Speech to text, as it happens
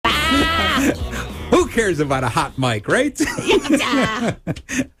Who cares about a hot mic, right?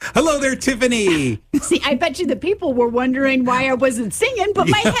 Hello there, Tiffany. See, I bet you the people were wondering why I wasn't singing, but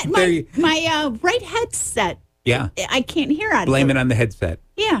my right headset. Yeah. I can't hear out of it. Blame it on the headset.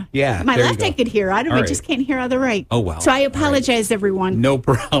 Yeah. Yeah. My left I could hear out of it, just can't hear out of the right. Oh, well. So I apologize, everyone. No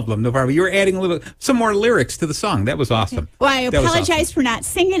problem. No problem. You were adding some more lyrics to the song. That was awesome. Well, I apologize for not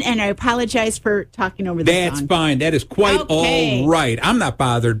singing, and I apologize for talking over the song. That's fine. That is quite all right. I'm not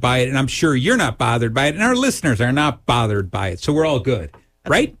bothered by it, and I'm sure you're not bothered by it, and our listeners are not bothered by it. So we're all good. Okay.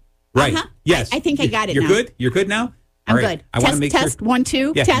 Right? Right. Uh-huh. Yes. I think I got it You're now. good? You're good now? I'm all right. good. I want to make test, sure. 1,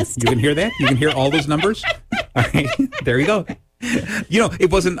 2, yeah, test. You can hear that? You can hear all those numbers? All right. There you go. You know,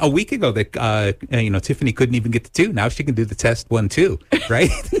 it wasn't a week ago that, Tiffany couldn't even get to 2. Now she can do the test 1, 2, right?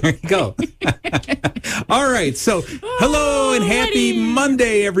 There you go. All right. So, hello and happy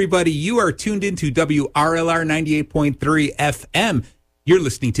Monday, everybody. You are tuned into WRLR 98.3 FM. You're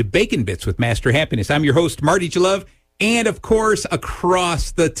listening to Bacon Bits with Master Happiness. I'm your host, Marty Jalove. And, of course,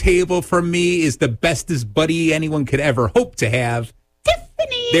 across the table from me is the bestest buddy anyone could ever hope to have.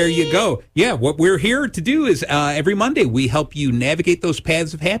 Tiffany. There you go. Yeah, what we're here to do is every Monday we help you navigate those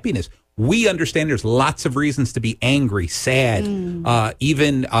paths of happiness. We understand there's lots of reasons to be angry, sad,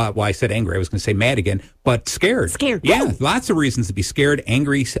 I said angry. I was going to say mad again, but scared. Scared. Yeah, Woo. lots of reasons to be scared,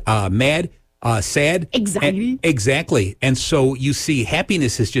 angry, mad. Sad. Anxiety. Exactly. And so you see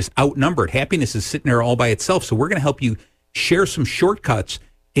happiness is just outnumbered. Happiness is sitting there all by itself. So we're going to help you share some shortcuts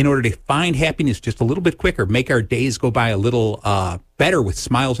in order to find happiness just a little bit quicker, make our days go by a little better with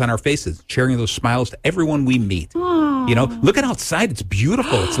smiles on our faces, sharing those smiles to everyone we meet. Aww. You know, look at outside. It's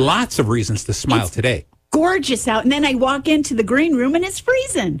beautiful. It's lots of reasons to smile today. Gorgeous out. And then I walk into the green room and it's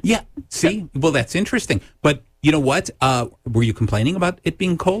freezing. Yeah. See? Well, that's interesting. But you know what? Were you complaining about it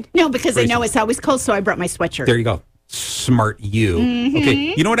being cold? No, because I know it's always cold, so I brought my sweatshirt. There you go. Smart you. Mm-hmm.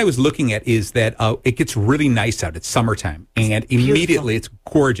 Okay. You know what I was looking at is that it gets really nice out. It's summertime. And immediately it's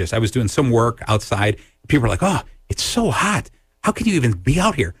gorgeous. I was doing some work outside. People were like, oh, it's so hot. How can you even be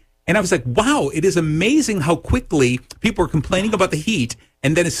out here? And I was like, wow, it is amazing how quickly people are complaining about the heat.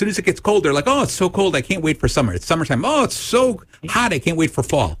 And then as soon as it gets cold, they're like, oh, it's so cold. I can't wait for summer. It's summertime. Oh, it's so hot. I can't wait for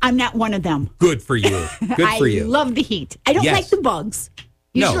fall. I'm not one of them. Good for you. Good for you. I love the heat. I don't like the bugs.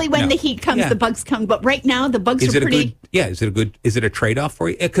 Usually when the heat comes, the bugs come. But right now, the bugs are pretty. Is it a trade-off for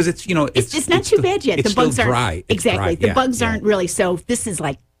you? Because it's, it's not too bad yet. It's the bugs still aren't dry. Exactly. The bugs aren't really. So this is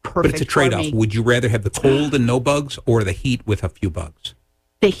like perfect. But it's a trade-off. Would you rather have the cold and no bugs or the heat with a few bugs?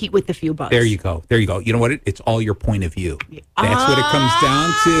 The heat with the few bugs. There you go. There you go. You know what? It's all your point of view. That's what it comes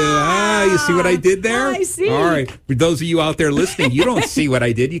down to. You see what I did there? I see. All right. For those of you out there listening, you don't see what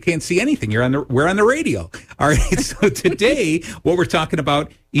I did. You can't see anything. We're on the radio. All right. So today, what we're talking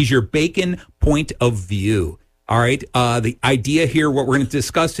about is your bacon point of view. All right. The idea here, what we're going to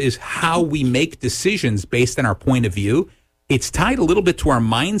discuss is how we make decisions based on our point of view. It's tied a little bit to our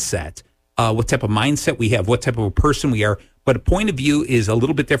mindset, what type of mindset we have, what type of a person we are. But a point of view is a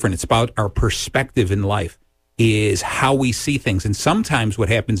little bit different. It's about our perspective in life, is how we see things. And sometimes what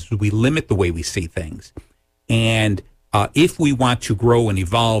happens is we limit the way we see things. And if we want to grow and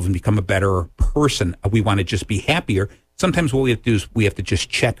evolve and become a better person, we want to just be happier. Sometimes what we have to do is we have to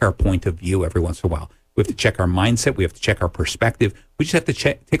just check our point of view every once in a while. We have to check our mindset. We have to check our perspective. We just have to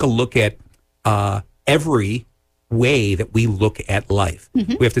take a look at every way that we look at life.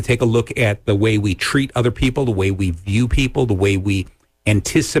 Mm-hmm. We have to take a look at the way we treat other people, the way we view people, the way we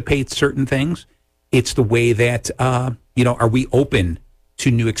anticipate certain things. It's the way that, are we open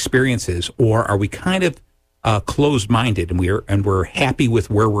to new experiences, or are we kind of closed-minded and we're happy with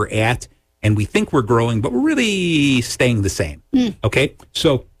where we're at and we think we're growing, but we're really staying the same. Okay?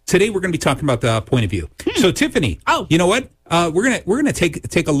 So today we're going to be talking about the point of view. So Tiffany, you know what? We're gonna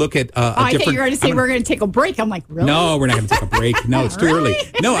take a look at I thought you were going to say we're going to take a break. I'm like, really? No, we're not going to take a break. No, it's too early.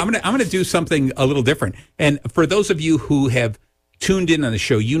 No, I'm gonna do something a little different. And for those of you who have tuned in on the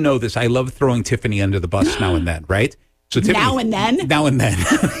show, you know this. I love throwing Tiffany under the bus now and then, right? So Tiffany, now and then. Okay,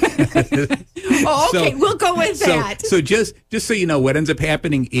 we'll go with that. So just so you know, what ends up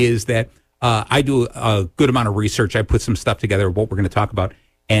happening is that I do a good amount of research. I put some stuff together of what we're going to talk about,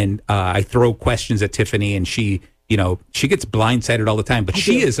 and I throw questions at Tiffany, and she gets blindsided all the time, but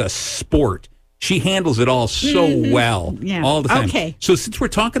she is a sport. She handles it all so well all the time. Okay. So since we're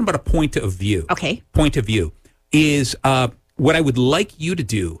talking about a point of view, point of view is what I would like you to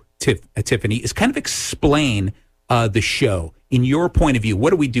do, Tiffany, is kind of explain the show in your point of view.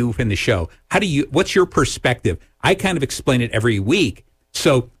 What do we do in the show? What's your perspective? I kind of explain it every week.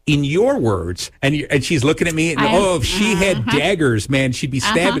 So in your words, and she's looking at me, and if she had daggers, man, she'd be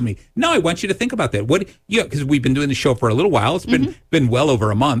stabbing me. No, I want you to think about that. Because we've been doing the show for a little while. It's been well over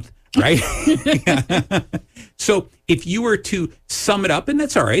a month. right? So if you were to sum it up, and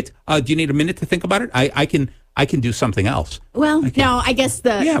that's all right, do you need a minute to think about it? I can do something else. Well, no, I guess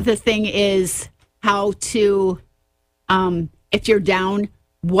the thing is how to, if you're down,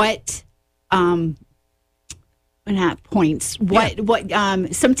 what, not points,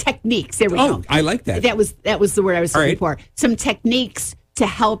 some techniques. There we go. I like that. That was the word I was looking for. Some techniques to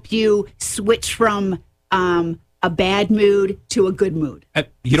help you switch from a bad mood to a good mood.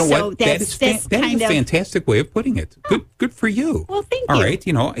 You know what? That is a fantastic way of putting it. Good for you. Well, thank you. All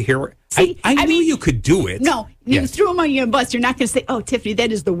right, here. See, I knew you could do it. No, you threw them on your bus. You're not going to say, "Oh, Tiffany,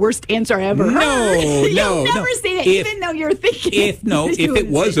 that is the worst answer I ever heard." You'll never say that, even though you're thinking. If it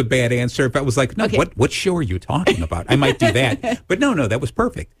was a bad answer, if I was like, "No, what show are you talking about?" I might do that. But no, that was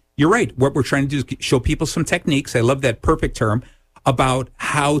perfect. You're right. What we're trying to do is show people some techniques. I love that perfect term about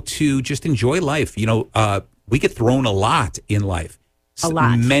how to just enjoy life. We get thrown a lot in life. A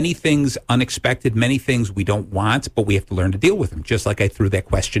lot. Many things unexpected, many things we don't want, but we have to learn to deal with them, just like I threw that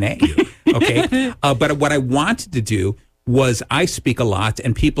question at you. Okay? But what I wanted to do was I speak a lot,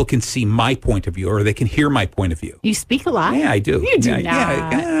 and people can see my point of view, or they can hear my point of view. You speak a lot? Yeah, I do. You do not.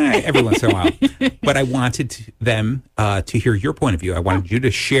 Yeah, every once in a while. But I wanted them to hear your point of view. I wanted you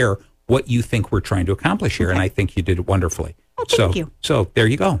to share what you think we're trying to accomplish here, and I think you did it wonderfully. Oh, thank you. So there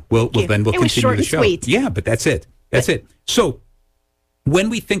you go. We'll continue the show. Sweet. Yeah, but that's it. That's it. So when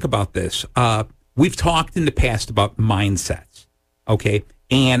we think about this, we've talked in the past about mindsets, okay?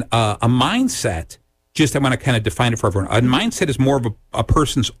 And a mindset, I want to kind of define it for everyone. A mindset is more of a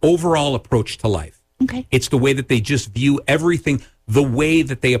person's overall approach to life. Okay. It's the way that they just view everything, the way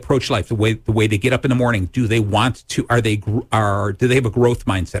that they approach life, the way they get up in the morning. Do they want to? Do they have a growth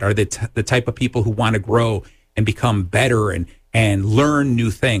mindset? Are they the type of people who want to grow and become better and learn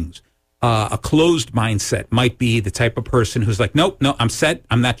new things? A closed mindset might be the type of person who's like, no, I'm set.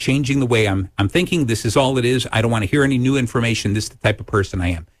 I'm not changing the way I'm thinking. This is all it is. I don't want to hear any new information. This is the type of person I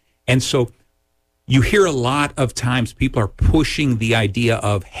am. And so you hear a lot of times people are pushing the idea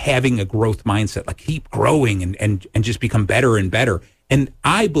of having a growth mindset, like keep growing and just become better and better. And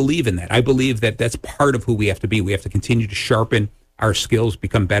I believe in that. I believe that that's part of who we have to be. We have to continue to sharpen our skills,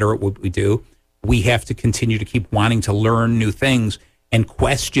 become better at what we do. We have to continue to keep wanting to learn new things and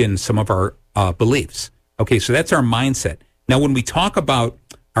question some of our beliefs. Okay, so that's our mindset. Now, when we talk about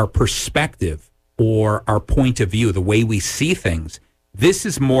our perspective or our point of view, the way we see things, this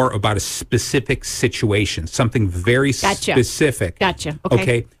is more about a specific situation, something very specific. Gotcha.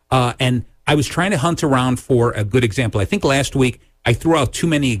 Okay. And I was trying to hunt around for a good example. I think last week I threw out too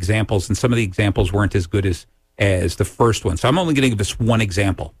many examples, and some of the examples weren't as good as the first one. So I'm only going to give this one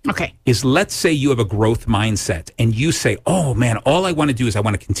example. Okay. Is let's say you have a growth mindset and you say, oh man, all I want to do is I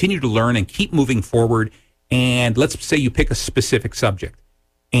want to continue to learn and keep moving forward. And let's say you pick a specific subject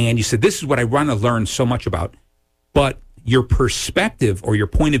and you said, this is what I want to learn so much about. But your perspective or your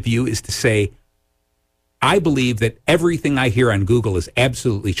point of view is to say, I believe that everything I hear on Google is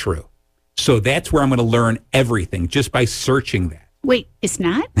absolutely true. So that's where I'm going to learn everything just by searching that. Wait, it's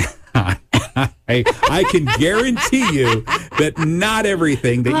not? I can guarantee you that not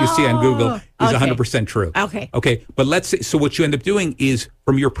everything that you see on Google is 100% true. Okay. But let's say, so what you end up doing is,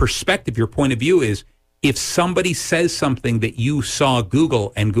 from your perspective, your point of view is, if somebody says something that you saw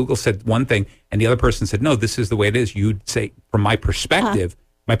Google and Google said one thing and the other person said, no, this is the way it is, you'd say, from my perspective,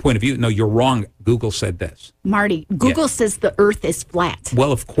 my point of view, no, you're wrong. Google said this. Marty, Google says the earth is flat.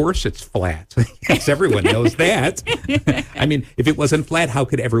 Well, of course it's flat. Yes, everyone knows that. I mean, if it wasn't flat, how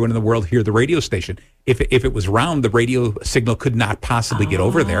could everyone in the world hear the radio station? If it was round, the radio signal could not possibly get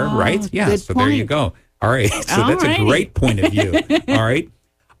over there, right? Yeah, so there you go. All right. So that's a great point of view. All right.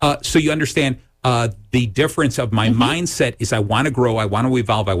 So you understand the difference of my mindset is I want to grow, I want to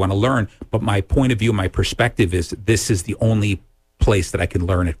evolve, I want to learn, but my point of view, my perspective is this is the only place that I can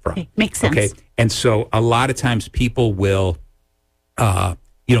learn it from. Okay, makes sense. Okay, and so a lot of times people will,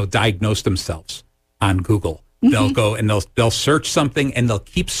 diagnose themselves on Google. They'll go and they'll search something and they'll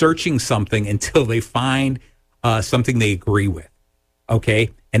keep searching something until they find something they agree with. Okay,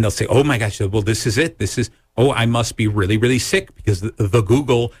 and they'll say, "Oh my gosh, well this is it. This is I must be really, really sick because the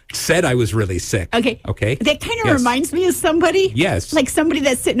Google said I was really sick." Okay. That kind of reminds me of somebody. Yes. Like somebody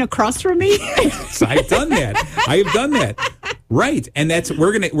that's sitting across from me. Yes, I've done that. I have done that. Right. And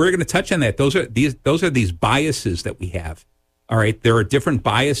we're gonna touch on that. Those are these biases that we have. All right. There are different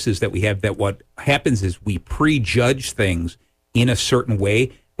biases that we have that what happens is we prejudge things in a certain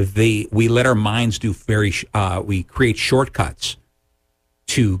way. We let our minds do we create shortcuts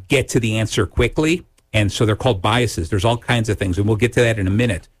to get to the answer quickly. And so they're called biases. There's all kinds of things, and we'll get to that in a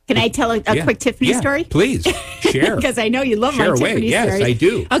minute. Can I tell a quick Tiffany story? Please share. Because I know you love share my away. Tiffany Yes, story. I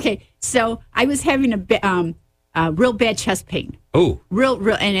do. Okay, so I was having a real bad chest pain. Oh, real,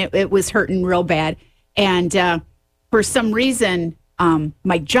 and it was hurting real bad. And for some reason,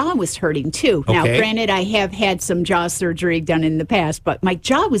 my jaw was hurting too. Now, Okay. granted, I have had some jaw surgery done in the past, but my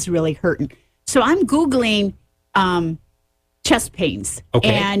jaw was really hurting. So I'm Googling chest pains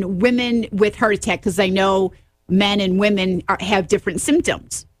and women with heart attack because I know men and women have different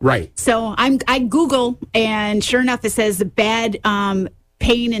symptoms. right. So I Google, and sure enough, it says bad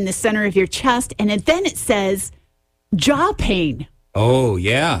pain in the center of your chest, and then it says jaw pain. Oh,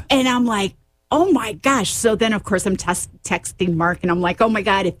 yeah. And I'm like, oh my gosh. So then, of course, I'm texting Mark, and I'm like, oh my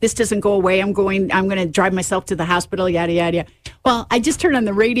God, if this doesn't go away, I'm going to drive myself to the hospital, yada, yada, yada. Well, I just turned on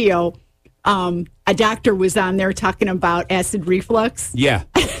the radio. A doctor was on there talking about acid reflux. Yeah.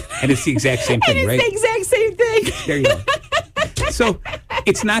 And it's the exact same thing, And it's right? the exact same thing. There you go. So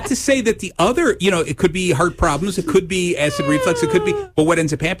it's not to say that the other, it could be heart problems, it could be acid reflux, it could be, but what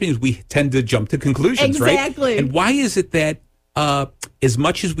ends up happening is we tend to jump to conclusions, right? Exactly. And why is it that as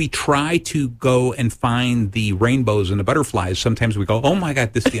much as we try to go and find the rainbows and the butterflies, sometimes we go, oh my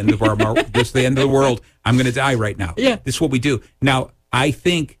God, this is the end of this is the end of the world. I'm going to die right now. Yeah. This is what we do. Now, I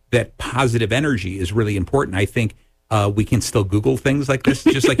think that positive energy is really important. I think we can still Google things like this,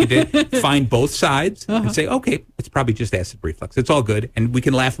 just like you did. Find both sides and say, okay, it's probably just acid reflux. It's all good. And we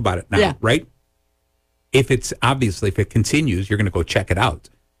can laugh about it now, right? If it continues, you're going to go check it out,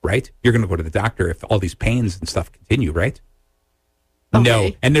 right? You're going to go to the doctor if all these pains and stuff continue, right? Okay.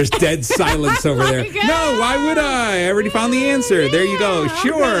 No. And there's dead silence over there. God. No, why would I? I already found the answer. There you go.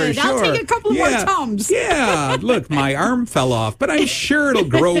 Sure, I'll take a couple more Tums. Yeah. Look, my arm fell off, but I'm sure it'll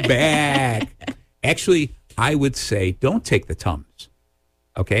grow back. Actually, I would say don't take the Tums.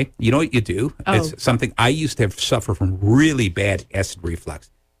 Okay? You know what you do? Oh. It's something I used to suffer from really bad acid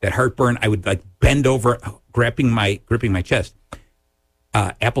reflux. That heartburn, I would bend over, gripping my chest.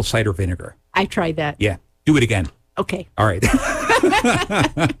 Apple cider vinegar. I tried that. Yeah. Do it again. Okay. All right.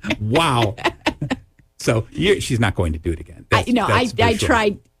 Wow. So she's not going to do it again. I sure.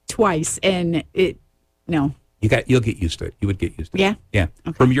 tried twice, and no. You'll get used to it. You would get used to it. Yeah? Yeah.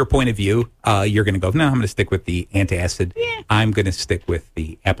 Okay. From your point of view, you're going to go, no, I'm going to stick with the antacid. Yeah. I'm going to stick with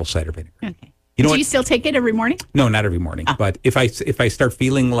the apple cider vinegar. Okay. You know Do what? you still take it every morning? No, not every morning. But if I start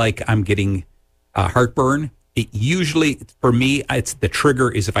feeling like I'm getting heartburn, it usually, for me, it's the trigger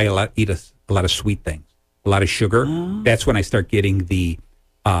is if I eat a lot of sweet things, a lot of sugar. Oh. That's when I start getting the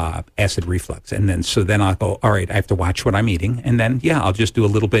acid reflux. And then I'll go, all right, I have to watch what I'm eating. And then, I'll just do a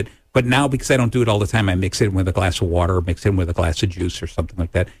little bit. But now, because I don't do it all the time, I mix it in with a glass of water, mix it in with a glass of juice or something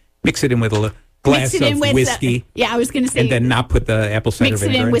like that. Mix it in with a glass of whiskey. I was going to say. And then not put the apple cider mix it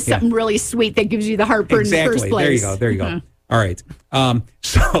vinegar in with something really sweet that gives you the heartburn in the first place. There you go. All right.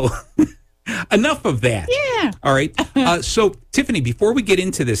 So enough of that. Yeah. All right. So, Tiffany, before we get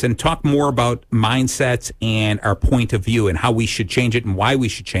into this and talk more about mindsets and our point of view and how we should change it and why we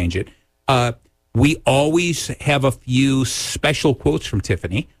should change it, we always have a few special quotes from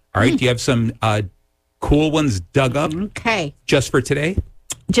Tiffany. All right. Do you have some cool ones dug up? Okay. Just for today?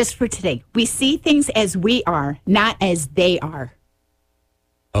 Just for today. We see things as we are, not as they are.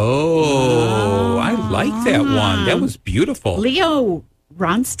 Oh, I like that one. That was beautiful. Leo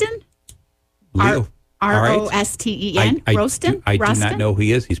Ronston? Leo. Rosten? Roston? I do not know who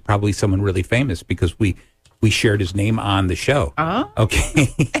he is. He's probably someone really famous because we shared his name on the show. Oh.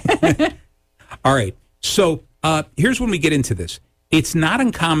 Okay. All right. So here's when we get into this. It's not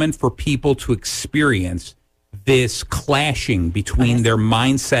uncommon for people to experience this clashing between their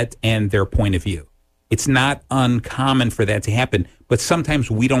mindset and their point of view. It's not uncommon for that to happen, but sometimes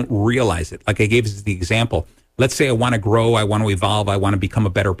we don't realize it. Like I gave as the example. Let's say I want to grow, I want to evolve, I want to become a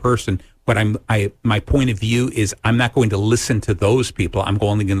better person, but my point of view is I'm not going to listen to those people. I'm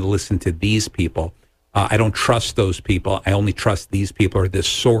only going to listen to these people. I don't trust those people. I only trust these people or this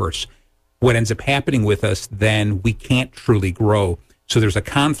source. What ends up happening with us, then we can't truly grow. So there's a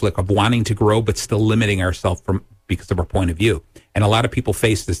conflict of wanting to grow, but still limiting ourselves because of our point of view. And a lot of people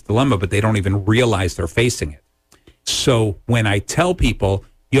face this dilemma, but they don't even realize they're facing it. So when I tell people,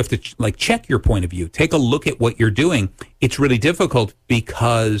 you have to check your point of view, take a look at what you're doing. It's really difficult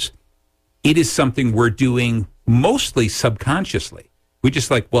because it is something we're doing mostly subconsciously. We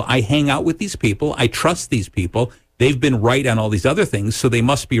just I hang out with these people. I trust these people. They've been right on all these other things, so they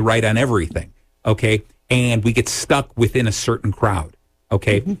must be right on everything. Okay. And we get stuck within a certain crowd.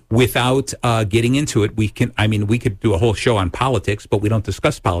 Okay. Mm-hmm. Without getting into it, we could do a whole show on politics, but we don't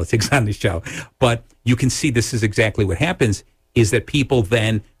discuss politics on the show. But you can see this is exactly what happens is that people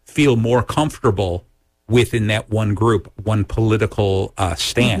then feel more comfortable within that one group, one political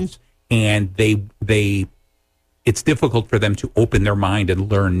stance, and it's difficult for them to open their mind and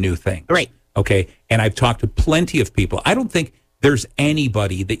learn new things. Right. Okay. And I've talked to plenty of people. I don't think there's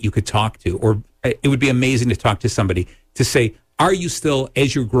anybody that you could talk to, or it would be amazing to talk to somebody to say, are you still,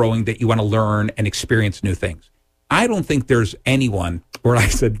 as you're growing, that you want to learn and experience new things? I don't think there's anyone, or I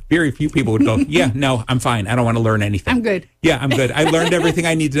said very few people would go, yeah, no, I'm fine. I don't want to learn anything. I'm good. Yeah, I'm good. I learned everything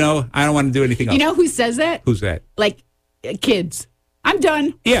I need to know. I don't want to do anything else. You know who says that? Who's that? Like kids. I'm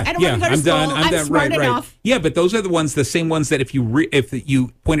done. Yeah, I don't want to go to I'm school. done. I'm done. smart Right. enough. Yeah, but those are the same ones that if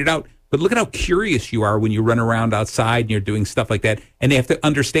you pointed out, but look at how curious you are when you run around outside and you're doing stuff like that. And they have to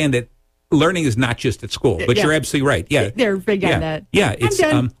understand that learning is not just at school, but you're absolutely right. Yeah. They're big on that. Yeah. It's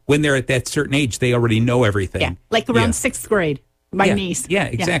when they're at that certain age, they already know everything. Yeah. Like around sixth grade, my niece. Yeah,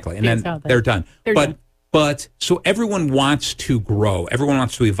 exactly. And then they're done. But so everyone wants to grow. Everyone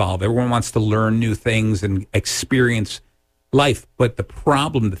wants to evolve. Everyone wants to learn new things and experience life. But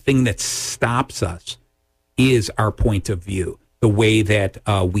the thing that stops us is our point of view, the way that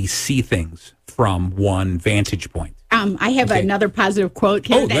we see things from one vantage point. I have another positive quote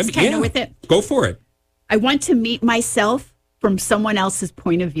here that's kind of with it. Go for it. I want to meet myself from someone else's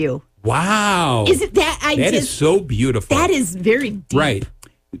point of view. Wow. Is it that? That is so beautiful. That is very deep. Right.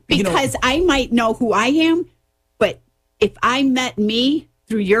 Because I might know who I am, but if I met me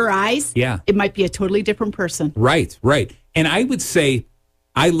through your eyes, it might be a totally different person. Right. And I would say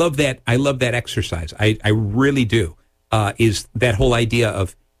I love that exercise. I really do. Is that whole idea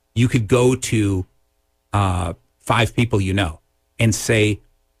of you could go to 5 people you know and say,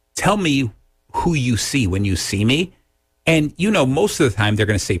 tell me who you see when you see me. And, most of the time they're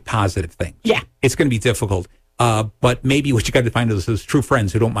going to say positive things. Yeah. It's going to be difficult. But maybe what you got to find is those true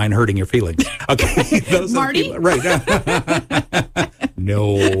friends who don't mind hurting your feelings. Okay. Those Marty? Are right.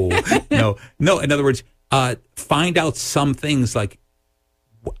 No. In other words, find out some things like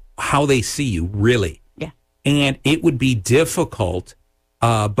how they see you, really. Yeah. And it would be difficult,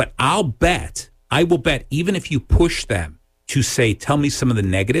 but I will bet, even if you push them to say, tell me some of the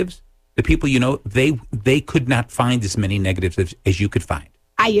negatives, the people they could not find as many negatives as you could find.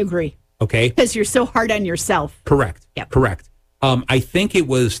 I agree. Okay. Because you're so hard on yourself. Correct. Yep. Correct. I think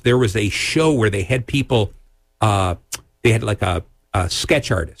there was a show where they had people, they had like a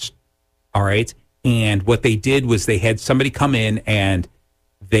sketch artist. All right. And what they did was they had somebody come in and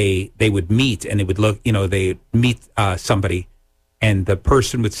they would meet and they would look, they meet somebody and the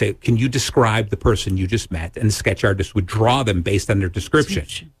person would say, can you describe the person you just met? And the sketch artist would draw them based on their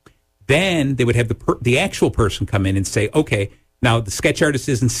description. Then they would have the actual person come in and say, okay, now the sketch artist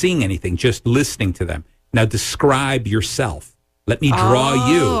isn't seeing anything, just listening to them. Now describe yourself. Let me draw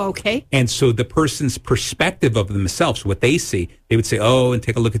you. Okay. And so the person's perspective of themselves, what they see, they would say, oh, and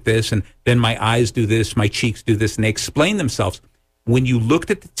take a look at this. And then my eyes do this, my cheeks do this. And they explain themselves. When you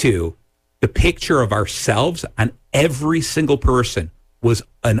looked at the two, the picture of ourselves on every single person was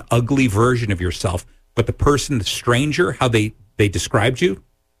an ugly version of yourself. But the person, the stranger, how they described you,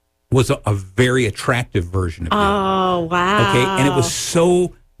 was a very attractive version of you. Oh, wow. Okay. And it was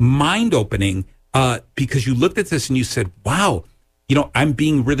so mind-opening because you looked at this and you said, wow, I'm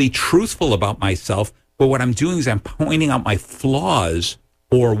being really truthful about myself. But what I'm doing is I'm pointing out my flaws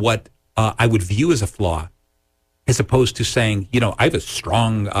or what I would view as a flaw, as opposed to saying, I have a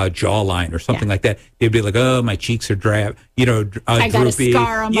strong jawline or something like that. They'd be like, oh, my cheeks are drab, I droopy. got a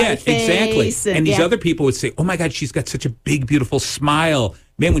scar on my face. Exactly. And these other people would say, oh, my God, she's got such a big, beautiful smile.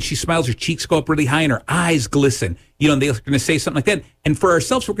 Man, when she smiles, her cheeks go up really high and her eyes glisten. And they're going to say something like that. And for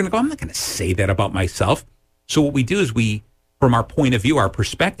ourselves, we're going to go, I'm not going to say that about myself. So what we do is from our point of view, our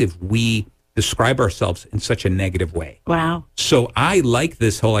perspective, we describe ourselves in such a negative way. Wow. So I like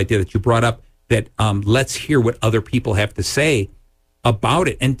this whole idea that you brought up that let's hear what other people have to say about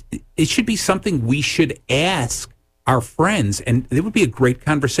it. And it should be something we should ask our friends. And it would be a great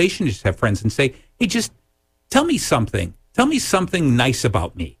conversation to just have friends and say, hey, just tell me something. Tell me something nice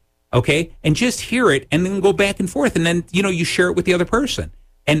about me, okay? And just hear it and then go back and forth. And then, you share it with the other person.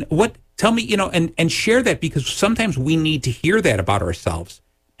 And tell me, and share that because sometimes we need to hear that about ourselves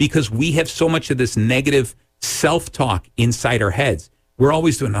because we have so much of this negative self-talk inside our heads. We're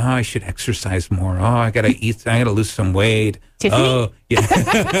always doing, I should exercise more. I got to eat. I got to lose some weight. Tiffany? Oh, yeah.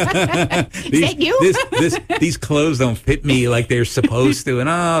 Is that you? These clothes don't fit me like they're supposed to.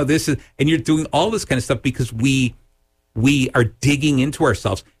 And you're doing all this kind of stuff because we are digging into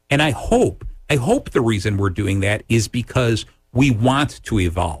ourselves. And I hope the reason we're doing that is because we want to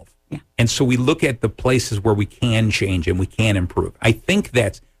evolve. Yeah. And so we look at the places where we can change and we can improve. I think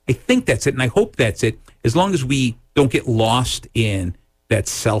that's it. And I hope that's it. As long as we don't get lost in that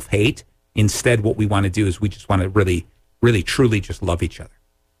self-hate, Instead, what we want to do is we just want to really, really, truly just love each other.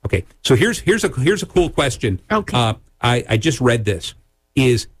 Okay, so here's a cool question. Okay. I just read this.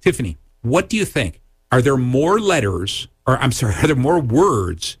 Is Tiffany, what do you think? Are there more letters, or I'm sorry, are there more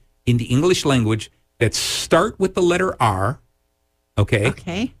words in the English language that start with the letter R? Okay.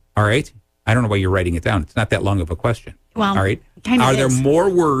 Okay. All right. I don't know why you're writing it down. It's not that long of a question. Well, all right. kind of Are there is. more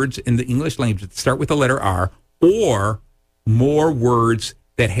words in the English language that start with the letter R, or more words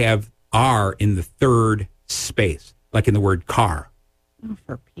that have R in the third space, like in the word car? Oh,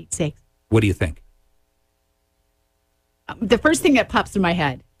 for Pete's sake. What do you think? The first thing that pops in my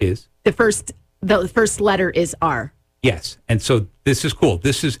head Is? the first letter is R. Yes. And so this is cool.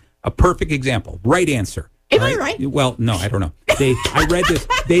 This is a perfect example. Right answer. Am I right? Well, no, I don't know. I read this.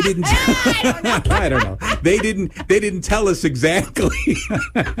 They didn't. I don't know. They didn't tell us exactly.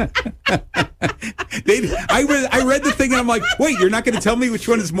 I read the thing and I'm like, wait, you're not going to tell me which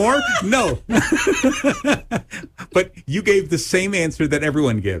one is more? No. But you gave the same answer that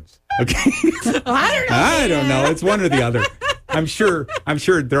everyone gives. Okay. I don't know. It's one or the other. I'm sure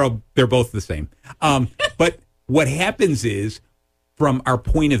they're both the same. But what happens is, from our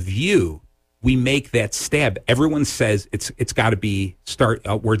point of view, we make that stab. Everyone says it's got to be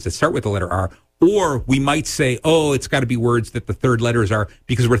words that start with the letter R, or we might say, oh, it's got to be words that the third letters are,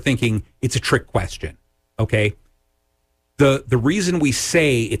 because we're thinking it's a trick question. Okay. The reason we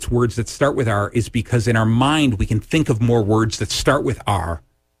say it's words that start with R is because in our mind we can think of more words that start with R.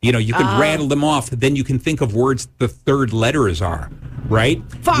 You know, you can rattle them off, then you can think of words the third letters are, right?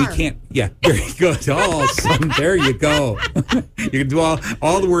 Far. We can't. Yeah, very good. Oh, there you go. You can do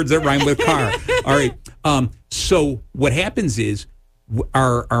all the words that rhyme with car. All right. So what happens is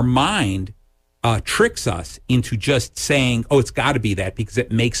our mind tricks us into just saying, oh, it's got to be that because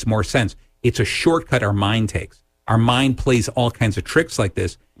it makes more sense. It's a shortcut our mind takes. Our mind plays all kinds of tricks like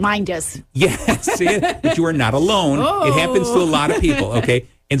this. Mine does. Yes, but you are not alone. Oh. It happens to a lot of people, okay?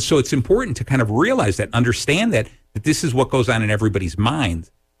 And so it's important to kind of realize that, understand that this is what goes on in everybody's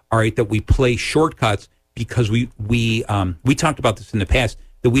mind, all right, that we play shortcuts because we talked about this in the past,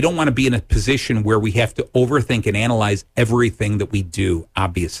 that we don't want to be in a position where we have to overthink and analyze everything that we do,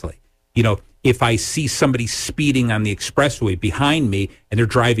 obviously. You know, if I see somebody speeding on the expressway behind me and they're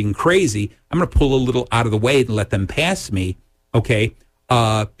driving crazy, I'm going to pull a little out of the way and let them pass me, okay,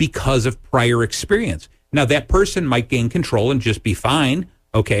 because of prior experience. Now, that person might gain control and just be fine,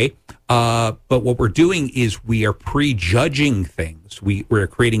 okay, but what we're doing is we are prejudging things. We're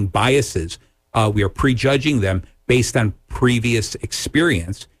creating biases. We are prejudging them based on previous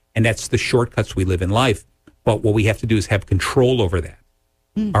experience, and that's the shortcuts we live in life. But what we have to do is have control over that,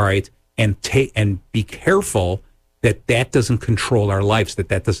 all right, and be careful that doesn't control our lives,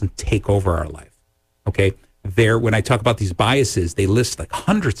 that doesn't take over our life, okay? When I talk about these biases, they list like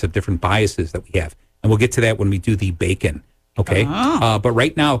hundreds of different biases that we have, and we'll get to that when we do the bacon. Okay. But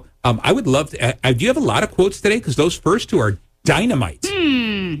right now, I would love to. Do you have a lot of quotes today? Because those first two are dynamite.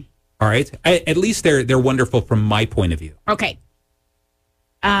 All right. At least they're wonderful from my point of view. Okay.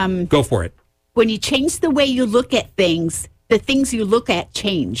 Go for it. When you change the way you look at things, the things you look at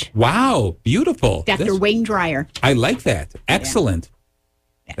change. Wow. Beautiful. Dr. Wayne Dyer. I like that. Excellent.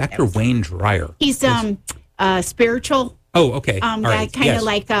 Yeah. Dr. Wayne Dyer. He's spiritual. Oh, okay. Guy, right. kind of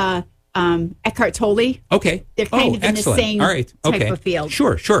like Eckhart Tolle. Okay. They're kind of in the same All right. type of field.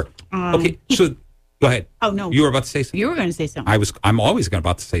 Sure. Okay. So go ahead. Oh, no. You were about to say something? You were going to say something. I'm always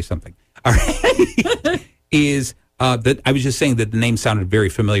about to say something. All right. That I was just saying that the name sounded very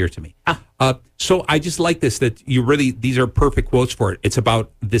familiar to me. So I just like this, that these are perfect quotes for it. It's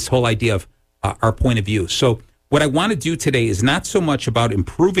about this whole idea of our point of view. So what I want to do today is not so much about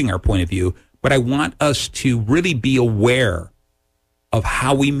improving our point of view, but I want us to really be aware of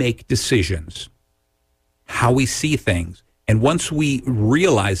how we make decisions, how we see things. And once we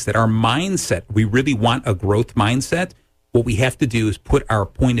realize that our mindset, we really want a growth mindset, what we have to do is put our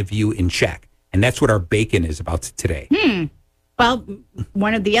point of view in check. And that's what our bacon is about today. Well,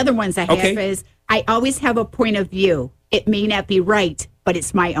 one of the other ones I have is, I always have a point of view. It may not be right, but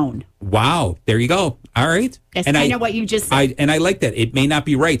it's my own. Wow. There you go. All right. That's kind of what you just said. And I like that. It may not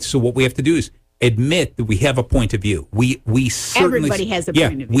be right. So what we have to do is admit that we have a point of view. We certainly, everybody has a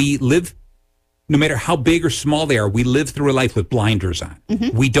point of view. We live, no matter how big or small they are, we live through a life with blinders on.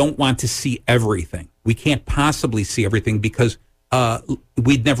 We don't want to see everything. We can't possibly see everything because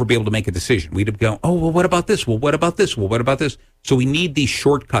we'd never be able to make a decision. We'd go, oh, well, what about this? Well, what about this? Well, what about this? So we need these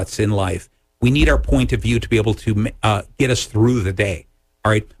shortcuts in life. We need our point of view to be able to get us through the day.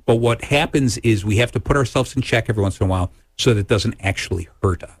 All right. But what happens is we have to put ourselves in check every once in a while so that it doesn't actually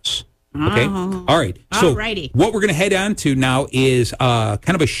hurt us. Okay. Oh. All right. So Alrighty. what we're going to head on to now is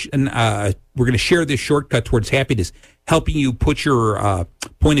kind of we're going to share this shortcut towards happiness, helping you put your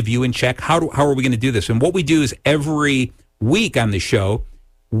point of view in check. How are we going to do this? And what we do is every week on the show,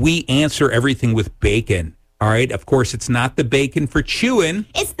 we answer everything with bacon. All right. Of course, it's not the bacon for chewing.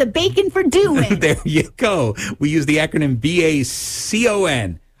 It's the bacon for doing. There you go. We use the acronym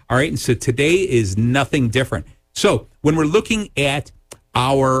BACON. All right. And so today is nothing different. So when we're looking at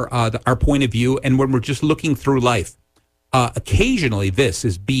our point of view, and when we're just looking through life, occasionally this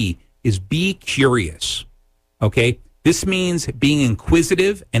is be curious. Okay, this means being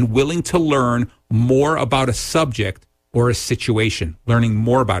inquisitive and willing to learn more about a subject or a situation, learning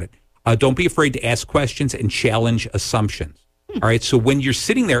more about it. Don't be afraid to ask questions and challenge assumptions. All right, so when you're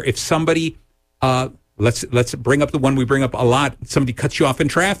sitting there, if somebody let's bring up the one we bring up a lot. Somebody cuts you off in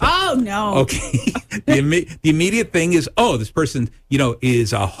traffic. Oh, no. Okay. The immediate thing is, oh, this person,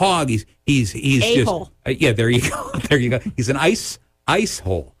 is a hog. He's A-hole. just, yeah, there you go. There you go. He's an ice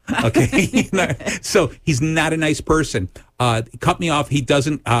hole. Okay. So he's not a nice person. Cut me off. He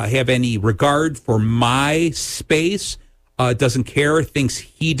doesn't have any regard for my space, doesn't care, thinks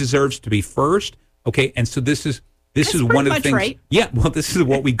he deserves to be first. Okay. And so this is one of the things. Right. Yeah. Well, this is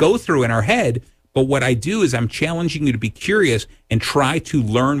what we go through in our head. But what I do is I'm challenging you to be curious and try to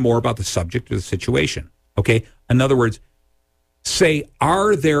learn more about the subject or the situation. Okay? In other words, say,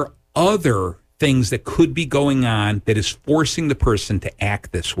 are there other things that could be going on that is forcing the person to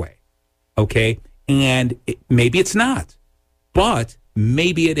act this way? Okay? And maybe it's not, but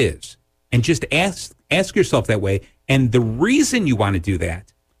maybe it is. And just ask yourself that way. And the reason you want to do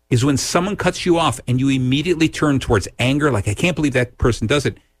that is when someone cuts you off and you immediately turn towards anger, like, I can't believe that person does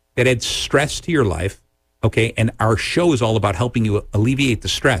it. That adds stress to your life, okay? And our show is all about helping you alleviate the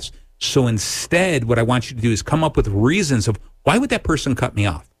stress. So instead, what I want you to do is come up with reasons of why would that person cut me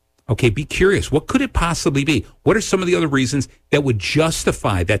off? Okay, be curious. What could it possibly be? What are some of the other reasons that would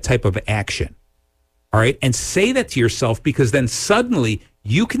justify that type of action? All right, and say that to yourself, because then suddenly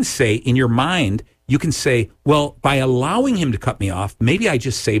you can say in your mind, you can say, well, by allowing him to cut me off, maybe I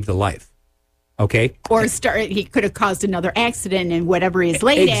just saved a life. Okay. Or he could have caused another accident, and whatever he's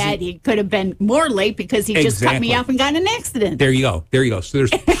late at, he could have been more late because he just cut me off and got in an accident. There you go. So there's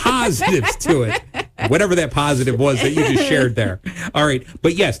positives to it. Whatever that positive was that you just shared there. All right.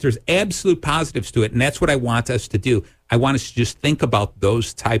 But yes, there's absolute positives to it. And that's what I want us to do. I want us to just think about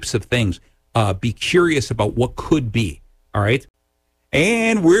those types of things. Be curious about what could be. All right.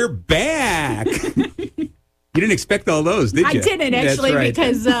 And we're back. You didn't expect all those, did you? I didn't, actually, right.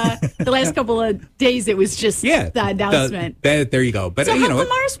 Because the last couple of days it was just the announcement. There you go. But so how come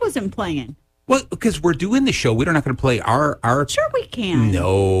ours wasn't playing? Well, because we're doing the show. We're not going to play our... Sure we can.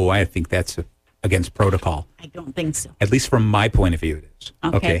 No, I think that's against protocol. I don't think so. At least from my point of view, it is.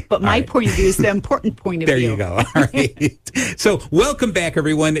 Okay. But my point of view is the important point of view. There you go. All right. So welcome back,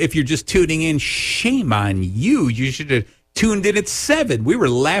 everyone. If you're just tuning in, shame on you. You should have tuned in at 7. We were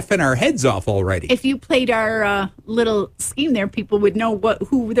laughing our heads off already. If you played our little scheme there, people would know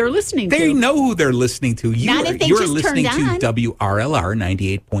who they're listening to. They know who they're listening to. Not if they just listening turned to WRLR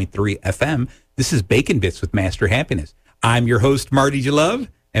 98.3 FM. This is Bacon Bits with Master Happiness. I'm your host, Marty Jalove,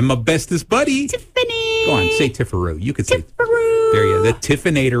 and my bestest buddy, Tiffany. Go on, say Tiffaroo. You could say Tiffaroo. There you go. The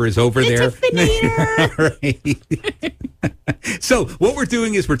Tiffinator is over there. Tiffinator. All right. So what we're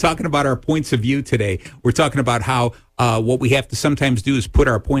doing is we're talking about our points of view today. We're talking about how what we have to sometimes do is put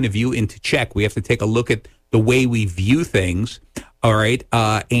our point of view into check. We have to take a look at the way we view things. All right.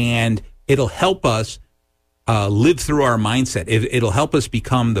 And it'll help us live through our mindset. It'll help us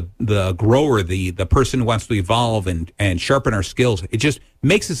become the grower, the person who wants to evolve and sharpen our skills. It just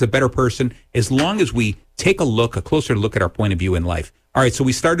makes us a better person as long as we take a closer look at our point of view in life. All right, so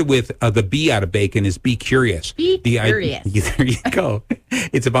we started with the B out of bacon is be curious. Be curious. There you go.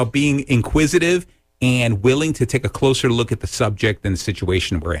 It's about being inquisitive and willing to take a closer look at the subject and the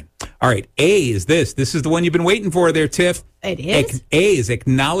situation we're in. All right, A is this. This is the one you've been waiting for there, Tiff. It is? A is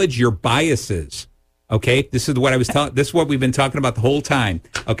acknowledge your biases. Okay, this is what I was telling. This is what we've been talking about the whole time.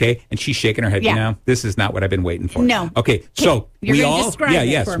 Okay, and she's shaking her head. Yeah. This is not what I've been waiting for. No. Okay, so we all,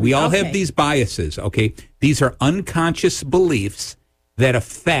 we all Okay. have these biases. Okay, these are unconscious beliefs that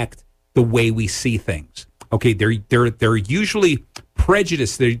affect the way we see things. Okay, they're usually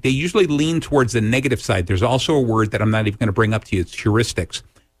prejudiced. They usually lean towards the negative side. There's also a word that I'm not even going to bring up to you. It's heuristics.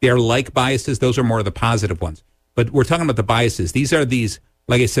 They're like biases. Those are more of the positive ones. But we're talking about the biases. These are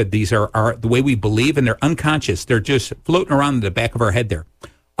like I said, these are the way we believe, and they're unconscious. They're just floating around in the back of our head there.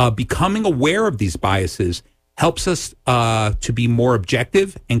 Becoming aware of these biases helps us to be more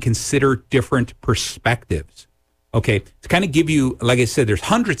objective and consider different perspectives. Okay, to kind of give you, like I said, there's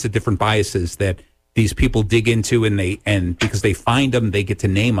hundreds of different biases that these people dig into, and because they find them, they get to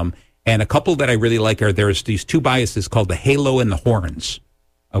name them. And a couple that I really like are there's these two biases called the halo and the horns.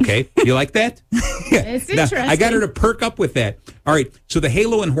 Okay, you like that? Yeah. It's interesting. Now, I got her to perk up with that. All right, so the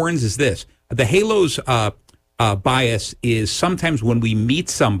halo and horns is this. The halo's bias is sometimes when we meet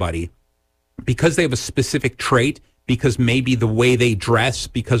somebody, because they have a specific trait, because maybe the way they dress,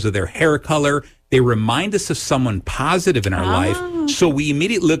 because of their hair color, they remind us of someone positive in our life. So we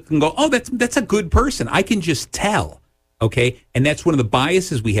immediately look and go, oh, that's a good person. I can just tell. Okay. And that's one of the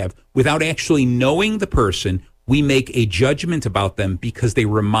biases we have. Without actually knowing the person, we make a judgment about them because they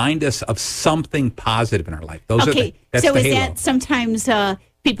remind us of something positive in our life. That's so the is halo. that sometimes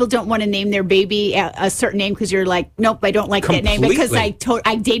people don't want to name their baby a certain name because you're like, nope, I don't like that name because I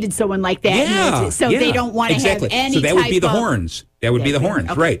dated someone like that. Yeah, so they don't want to have any. So that would be the type of horns. That would be the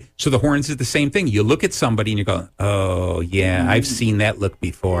horns, okay. right? So the horns is the same thing. You look at somebody and you go, oh, yeah, I've seen that look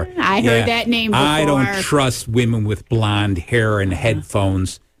before. I heard that name before. I don't trust women with blonde hair and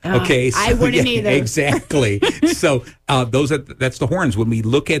headphones. Okay, so, I wouldn't either. Exactly. So that's the horns. When we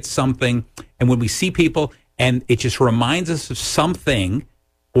look at something and when we see people and it just reminds us of something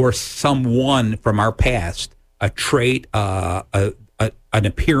or someone from our past, a trait, an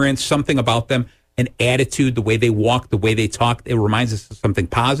appearance, something about them, an attitude, the way they walk, the way they talk, it reminds us of something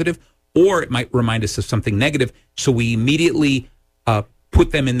positive, or it might remind us of something negative. So we immediately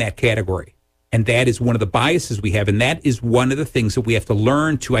put them in that category. And that is one of the biases we have. And that is one of the things that we have to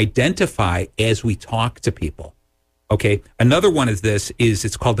learn to identify as we talk to people. Okay. Another one is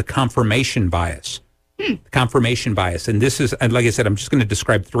it's called the confirmation bias. Confirmation bias. And this is, and like I said, I'm just going to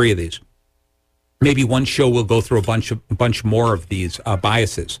describe three of these. Maybe one show will go through a bunch more of these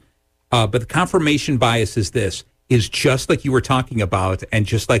biases. But the confirmation bias is just like you were talking about, and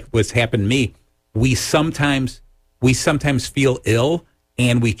just like what's happened to me. We sometimes feel ill,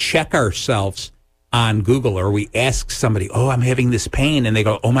 and we check ourselves on Google, or we ask somebody, "Oh, I'm having this pain," and they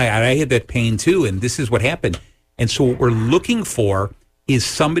go, "Oh my God, I had that pain too, and this is what happened." And so what we're looking for is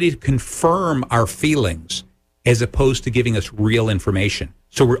somebody to confirm our feelings, as opposed to giving us real information.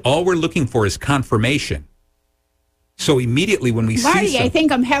 So all we're looking for is confirmation. So immediately when we Marty, I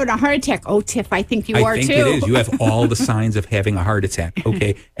think I'm having a heart attack. Oh, Tiff, I think you are too. I think it is. You have all the signs of having a heart attack.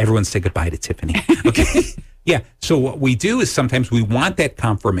 Okay, everyone say goodbye to Tiffany. Okay, yeah. So what we do is sometimes we want that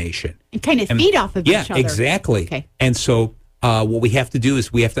confirmation. And kind of feed off of each other. Yeah, exactly. Okay. And so what we have to do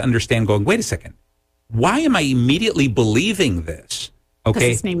is we have to understand going, wait a second, why am I immediately believing this? Okay. Because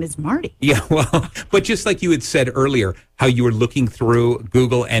his name is Marty. Yeah, well, but just like you had said earlier, how you were looking through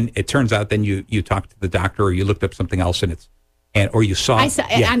Google, and it turns out then you talked to the doctor, or you looked up something else, or you saw. I saw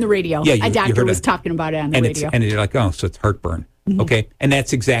on the radio. Yeah, a doctor was talking about it on the radio. And you're like, oh, so it's heartburn. Mm-hmm. Okay, and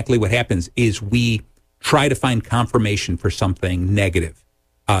that's exactly what happens. Is we try to find confirmation for something negative.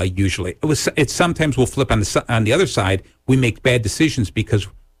 Usually, it's sometimes we'll flip on the other side. We make bad decisions because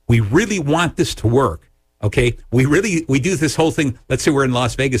we really want this to work. Okay, we do this whole thing. Let's say we're in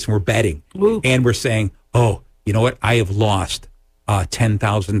Las Vegas and we're betting, and we're saying, "Oh, you know what? I have lost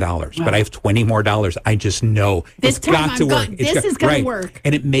 $10,000, but I have $20 more. I just know this it's got to work. This is going to work."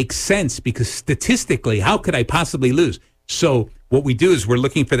 And it makes sense because statistically, how could I possibly lose? So what we do is we're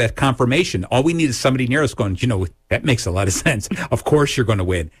looking for that confirmation. All we need is somebody near us going, that makes a lot of sense. Of course you're going to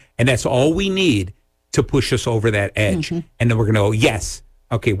win, and that's all we need to push us over that edge. Mm-hmm. And then we're going to go, yes,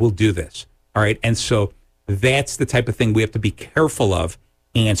 okay, we'll do this. All right, and so. That's the type of thing we have to be careful of.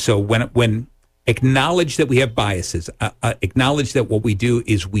 And so when acknowledge that we have biases, acknowledge that what we do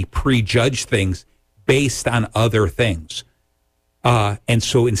is we prejudge things based on other things. And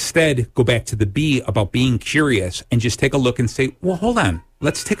so instead, go back to the B about being curious and just take a look and say, well, hold on,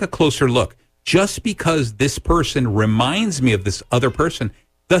 let's take a closer look. Just because this person reminds me of this other person,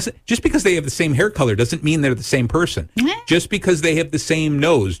 just because they have the same hair color doesn't mean they're the same person. Just because they have the same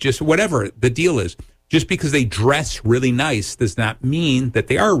nose, just whatever the deal is. Just because they dress really nice does not mean that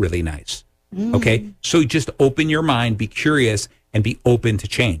they are really nice. Okay? So just open your mind, be curious, and be open to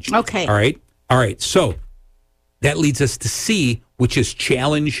change. Okay. All right? All right. So that leads us to C, which is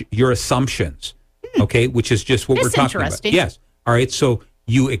challenge your assumptions. Okay? Which is just what we're talking about. Yes. All right. So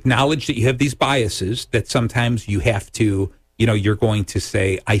you acknowledge that you have these biases that sometimes you have to, you're going to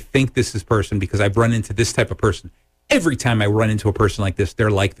say, I think this is person because I've run into this type of person. Every time I run into a person like this,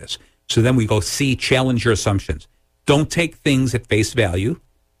 they're like this. So then we go, C, challenge your assumptions. Don't take things at face value.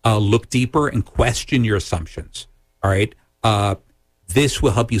 Look deeper and question your assumptions. All right. This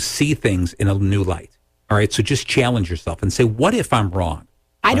will help you see things in a new light. All right. So just challenge yourself and say, what if I'm wrong?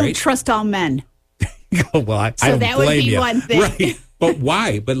 I don't trust all men. Well, I so don't that would blame be you. one thing. Right. But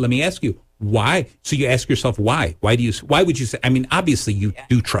why? But let me ask you, Why? So you ask yourself why? Why would you say? I mean, obviously you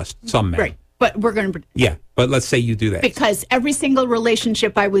do trust some men, Right. But we're going to. Yeah, but let's say you do that Because every single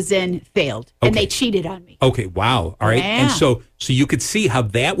relationship I was in failed, and they cheated on me. Okay, wow, all right, Yeah. and so you could see how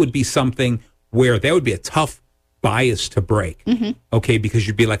that would be something where that would be a tough bias to break. Okay, because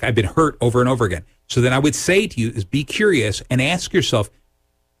you'd be like, I've been hurt over and over again. So then I would say to you is be curious and ask yourself,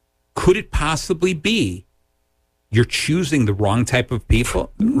 could it possibly be you're choosing the wrong type of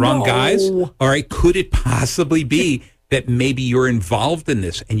people, wrong guys? All right. Could it possibly be that maybe you're involved in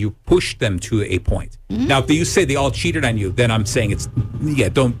this and you pushed them to a point? Now, if you say they all cheated on you, then I'm saying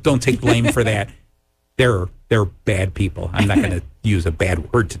don't take blame for that. They're bad people. I'm not going to use a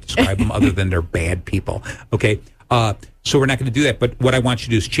bad word to describe them other than they're bad people. Okay. So we're not going to do that. But what I want you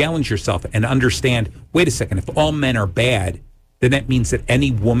to do is challenge yourself and understand, wait a second, if all men are bad, then that means that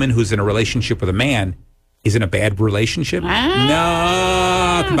any woman who's in a relationship with a man is in a bad relationship?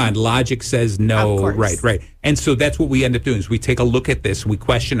 No, come on. Logic says no. Right. And so that's what we end up doing is we take a look at this, we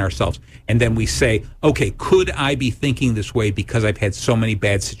question ourselves, and then we say, okay, could I be thinking this way because I've had so many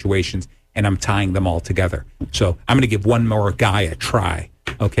bad situations and I'm tying them all together? So I'm going to give one more guy a try.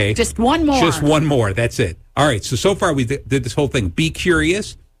 Okay. Just one more. Just one more. That's it. All right. So far we did this whole thing. Be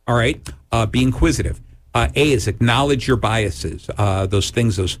curious. All right. Be inquisitive. A is acknowledge your biases, those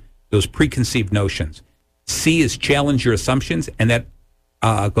things, those preconceived notions. C is challenge your assumptions, and that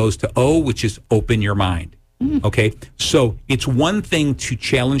goes to O, which is open your mind. Okay, so it's one thing to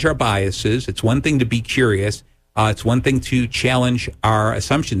challenge our biases. It's one thing to be curious. It's one thing to challenge our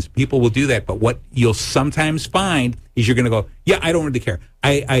assumptions. People will do that, but what you'll sometimes find is you're going to go, yeah, I don't really care.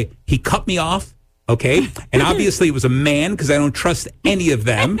 He cut me off. Okay. And obviously it was a man because I don't trust any of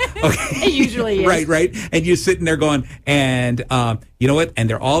them. Okay. It usually is. Right. And you're sitting there going, and you know what? And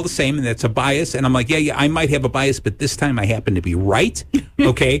they're all the same. And that's a bias. And I'm like, yeah, I might have a bias, but this time I happen to be right.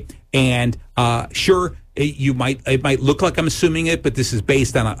 Okay. And sure, it might look like I'm assuming it, but this is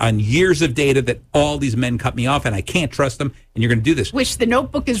based on years of data that all these men cut me off and I can't trust them. And you're going to do this. Wish the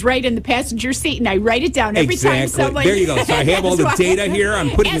notebook is right in the passenger seat and I write it down every time someone. There you go. So I have all the data here. I'm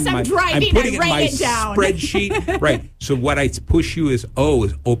putting As it in I'm driving, I'm putting I it in write my it down. spreadsheet. Right. So what I push you is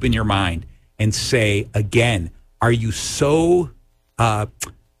open your mind and say again, are you so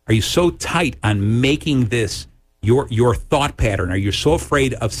tight on making this your thought pattern? Are you so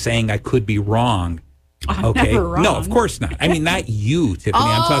afraid of saying I could be wrong? I'm okay. never wrong. No, of course not. I mean, not you, Tiffany.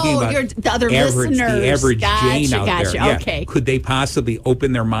 I'm talking about the other listeners. The average Jane out there. Yeah. Okay. Could they possibly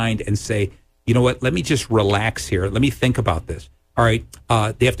open their mind and say, you know what, let me just relax here. Let me think about this. All right.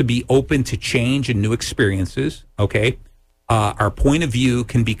 They have to be open to change and new experiences. Okay. Our point of view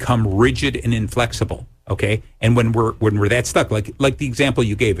can become rigid and inflexible. Okay. And when we're that stuck, like the example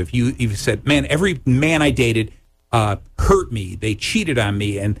you gave, if you said, man, every man I dated hurt me, they cheated on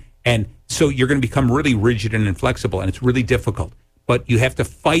me, and so you're going to become really rigid and inflexible, and it's really difficult. But you have to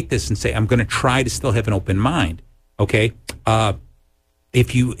fight this and say, I'm going to try to still have an open mind. Okay.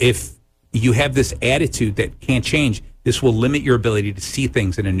 If you have this attitude that can't change, this will limit your ability to see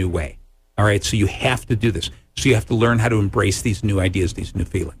things in a new way. All right. So you have to do this. So you have to learn how to embrace these new ideas, these new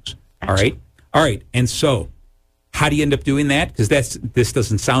feelings. All right. All right. And so how do you end up doing that? Because this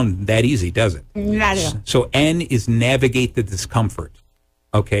doesn't sound that easy, does it? Not at all. So N is navigate the discomfort.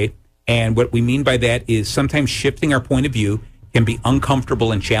 Okay. And what we mean by that is sometimes shifting our point of view can be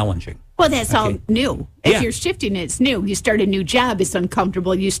uncomfortable and challenging. Well, that's all new. If you're shifting, it's new. You start a new job, it's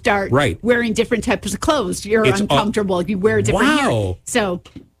uncomfortable. You start wearing different types of clothes, you're uncomfortable. You wear a different hair. So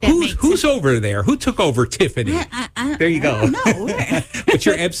who's over there? Who took over Tiffany? There you go. No. But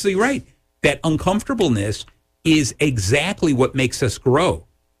you're absolutely right. That uncomfortableness is exactly what makes us grow.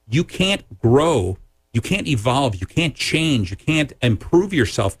 You can't grow, you can't evolve, you can't change, you can't improve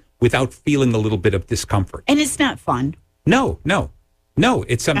yourself without feeling a little bit of discomfort. And it's not fun. No.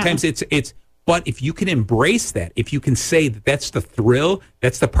 It's sometimes it's. But if you can embrace that, if you can say that that's the thrill,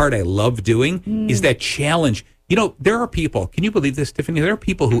 that's the part I love doing, is that challenge. You know, there are people. Can you believe this, Tiffany? There are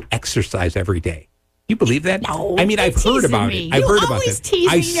people who exercise every day. You believe that? No. I mean, I've heard about it. I've heard about it.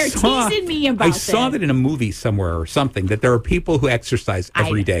 Teasing me about I saw that in a movie somewhere or something, that there are people who exercise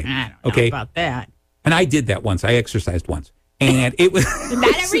every day. I don't know about that. And I did that once. I exercised once. And it was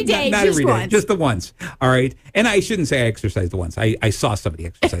not every day, not just every day, once. just the once. All right. And I shouldn't say I exercised the once. I saw somebody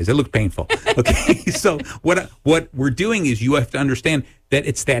exercise. It looked painful. Okay. So what we're doing is you have to understand that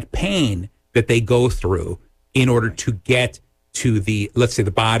it's that pain that they go through in order to get to the, let's say, the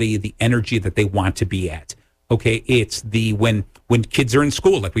body, the energy that they want to be at. Okay. It's when kids are in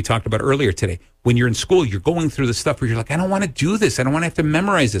school, like we talked about earlier today, when you're in school, you're going through the stuff where you're like, I don't want to do this. I don't want to have to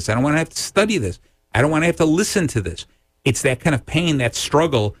memorize this. I don't want to have to study this. I don't want to have to listen to this. It's that kind of pain, that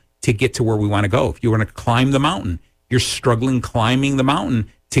struggle to get to where we want to go. If you want to climb the mountain, you're struggling climbing the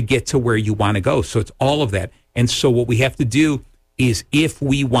mountain to get to where you want to go. So it's all of that. And so what we have to do is, if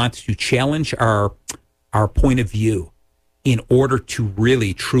we want to challenge our point of view in order to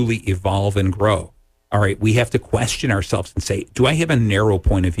really, truly evolve and grow, all right, we have to question ourselves and say, do I have a narrow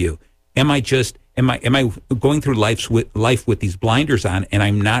point of view? Am I going through life with these blinders on, and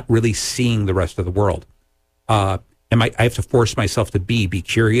I'm not really seeing the rest of the world? I have to force myself to be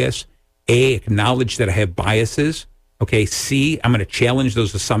curious. A, acknowledge that I have biases. Okay. C, I'm going to challenge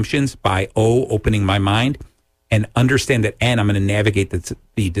those assumptions by opening my mind, and understand that. And I'm going to navigate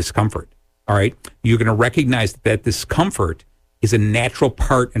the discomfort. All right. You're going to recognize that discomfort is a natural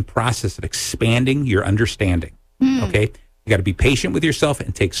part and process of expanding your understanding. Okay. You got to be patient with yourself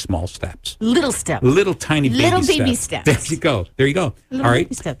and take small steps. Little steps. Little tiny baby steps. There you go. There you go. Little all right.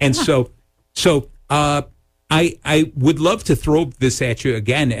 baby steps. And so I would love to throw this at you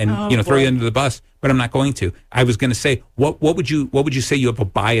again and throw you under the bus, but I'm not going to. I was going to say, what would you say you have a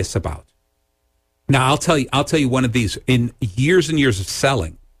bias about? Now I'll tell you one of these. In years and years of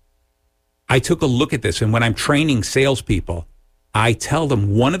selling, I took a look at this, and when I'm training salespeople, I tell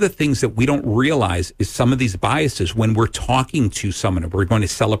them one of the things that we don't realize is some of these biases when we're talking to someone and we're going to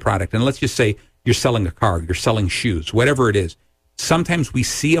sell a product. And let's just say you're selling a car, you're selling shoes, whatever it is. Sometimes we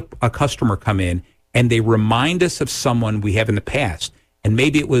see a customer come in and they remind us of someone we have in the past. And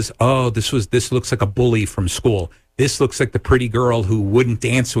maybe it was, this looks like a bully from school. This looks like the pretty girl who wouldn't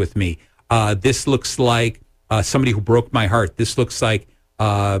dance with me. This looks like somebody who broke my heart. This looks like,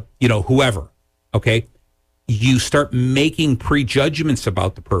 whoever. Okay. You start making prejudgments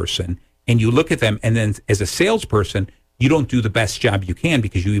about the person, and you look at them, and then as a salesperson, you don't do the best job you can,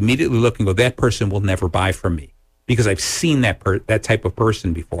 because you immediately look and go, that person will never buy from me because I've seen that type of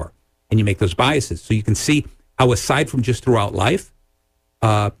person before. And you make those biases. So you can see how, aside from just throughout life,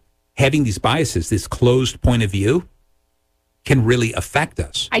 having these biases, this closed point of view, can really affect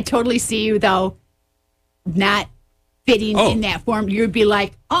us. I totally see you, though, not fitting in that form. You'd be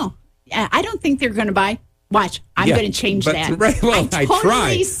like, I don't think they're going to buy. Watch, I'm going to change that. Right. Well, I totally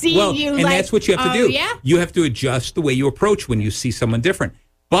try. see you. And that's what you have to do. Yeah? You have to adjust the way you approach when you see someone different.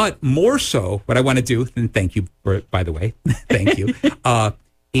 But more so, what I want to do, and thank you, by the way, thank you,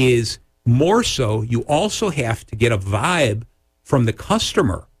 is more so, you also have to get a vibe from the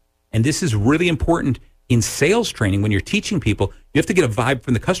customer. And this is really important in sales training. When you're teaching people, you have to get a vibe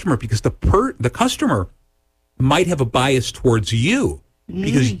from the customer, because the customer might have a bias towards you,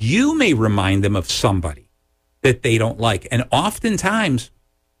 because you may remind them of somebody that they don't like. And oftentimes,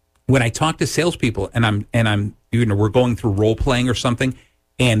 when I talk to salespeople and we're going through role playing or something,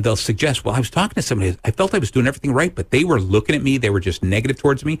 and they'll suggest, well, I was talking to somebody, I felt I was doing everything right, but they were looking at me, they were just negative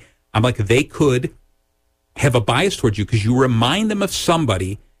towards me. I'm like, they could have a bias towards you because you remind them of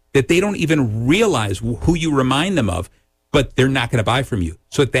somebody that they don't even realize who you remind them of, but they're not going to buy from you.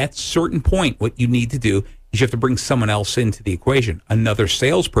 So at that certain point, what you need to do is you have to bring someone else into the equation, another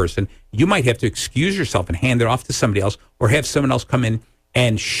salesperson. You might have to excuse yourself and hand it off to somebody else, or have someone else come in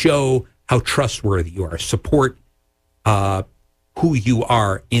and show how trustworthy you are, support who you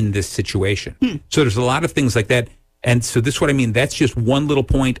are in this situation. So there's a lot of things like that. And so this is what I mean. That's just one little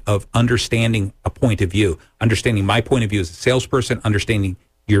point of understanding a point of view, understanding my point of view as a salesperson, understanding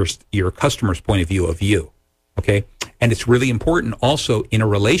your customer's point of view of you. Okay. And it's really important also in a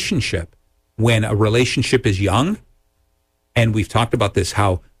relationship, when a relationship is young, and we've talked about this,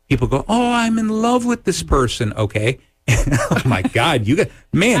 how people go, I'm in love with this person. Okay. Oh my God,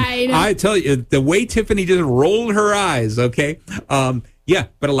 I tell you, the way Tiffany just rolled her eyes. Okay. Yeah.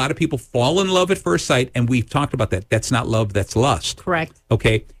 But a lot of people fall in love at first sight, and we've talked about that. That's not love. That's lust. Correct.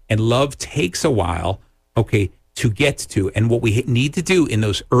 Okay. And love takes a while. Okay. To get to. And what we need to do in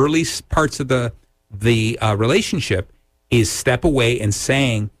those early parts of the relationship is step away and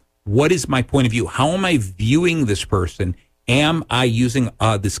saying, what is my point of view? How am I viewing this person? Am I using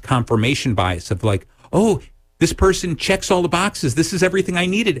this confirmation bias of like, this person checks all the boxes. This is everything I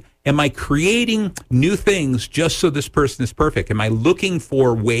needed. Am I creating new things just so this person is perfect? Am I looking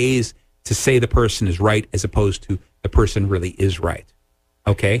for ways to say the person is right as opposed to the person really is right?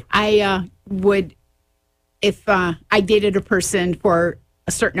 Okay. I would, if I dated a person for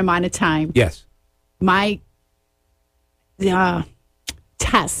a certain amount of time. Yes. My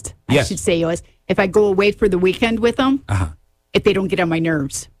test, I should say, was if I go away for the weekend with them, if they don't get on my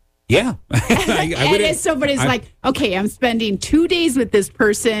nerves. Yeah. And if somebody's like, okay, I'm spending 2 days with this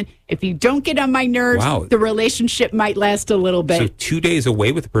person. If you don't get on my nerves, the relationship might last a little bit. So 2 days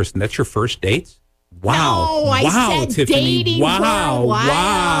away with the person, that's your first dates? Wow. No, I said Tiffany. dating Wow. for a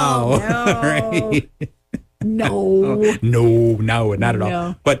while. Wow. No. No, not at all.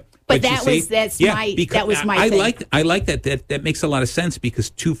 No. But But that was that was my thing. I like that. That makes a lot of sense because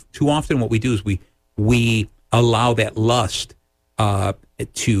too often what we do is we allow that lust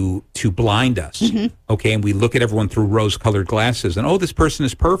to blind us. Okay, and we look at everyone through rose-colored glasses, and this person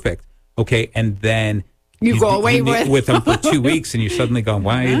is perfect. Okay, and then you go away with them for 2 weeks, and you're suddenly going,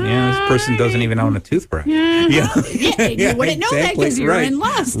 why? This person doesn't even own a toothbrush. You wouldn't know that because you're in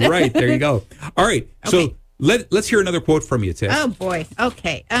lust. Right, there you go. All right, so let's hear another quote from you, Tiff. Oh, boy.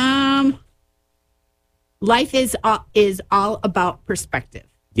 Okay. Life is all about perspective.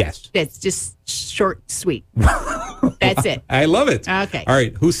 Yes. That's just short, sweet. That's it. I love it. Okay. All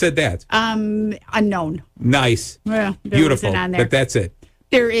right, who said that? Unknown. Nice. Well, beautiful. On there. But that's it.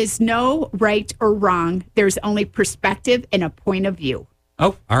 There is no right or wrong. There's only perspective and a point of view.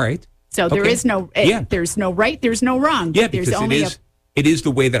 Oh, all right. So there is no there's no right, there's no wrong. Yeah, because it is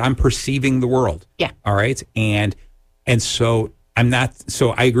the way that I'm perceiving the world. Yeah. All right. And so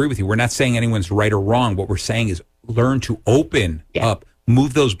I agree with you. We're not saying anyone's right or wrong. What we're saying is learn to open up,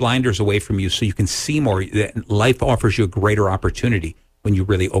 move those blinders away from you so you can see more. Life offers you a greater opportunity when you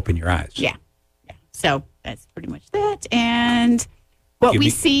really open your eyes. Yeah. So that's pretty much that. And what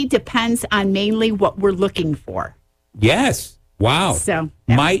we see depends on mainly what we're looking for. Yes. Wow. So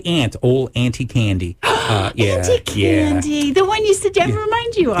my aunt, old Auntie Candy. Auntie Candy, the one used to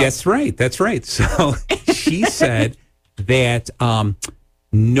remind you of. That's right. That's right. So she said that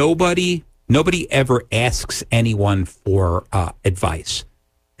nobody ever asks anyone for advice.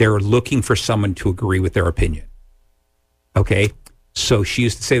 They're looking for someone to agree with their opinion. Okay. So she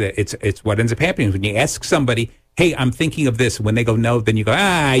used to say that it's what ends up happening when you ask somebody, hey, I'm thinking of this. When they go, no, then you go,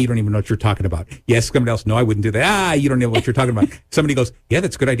 you don't even know what you're talking about. You ask somebody else, no, I wouldn't do that. You don't know what you're talking about. Somebody goes, yeah,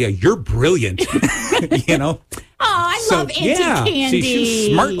 that's a good idea. You're brilliant. Oh, I love Auntie Candy. She was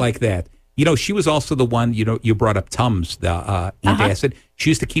smart like that. She was also the one, you brought up Tums, the antacid. She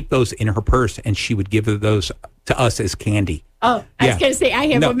used to keep those in her purse, and she would give those to us as candy. Oh, I was going to say, I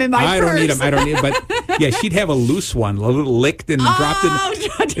have them in my purse. I don't need them. But, she'd have a loose one, a little licked and dropped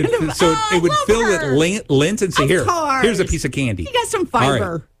in. So it would fill with lint and say, here's a piece of candy. You got some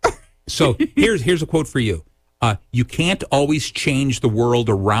fiber. Right. So here's a quote for you. You can't always change the world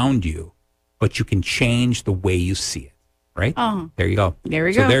around you, but you can change the way you see it. Right? There you go. There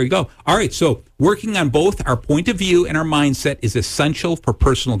we go. So there you go. All right. So working on both our point of view and our mindset is essential for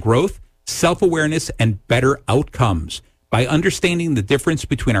personal growth, self-awareness, and better outcomes. By understanding the difference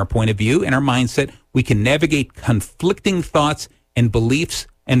between our point of view and our mindset, we can navigate conflicting thoughts and beliefs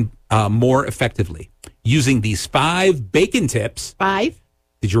and more effectively. Using these 5 bacon tips. 5?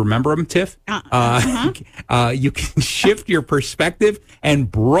 Did you remember them, Tiff? You can shift your perspective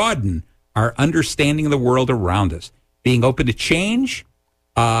and broaden our understanding of the world around us. Being open to change,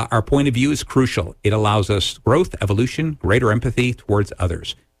 our point of view is crucial. It allows us growth, evolution, greater empathy towards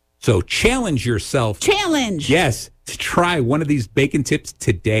others. So challenge yourself. Challenge. Yes, to try one of these bacon tips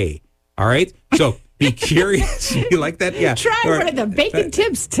today. All right? So be curious. You like that? Yeah. Try one of the bacon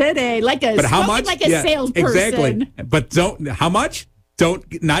tips today. Like a salesperson. Exactly. But how much?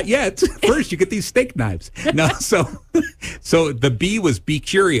 Not yet. First, you get these steak knives. No, so the B was be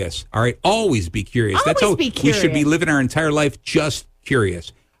curious. All right, always be curious. That's how we should be living our entire life, just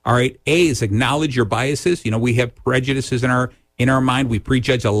curious. All right. A is acknowledge your biases. We have prejudices in our mind. We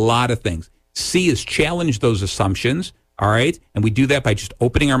prejudge a lot of things. C is challenge those assumptions. All right, and we do that by just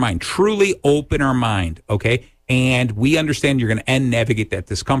opening our mind. Truly open our mind. Okay, and we understand you're going to navigate that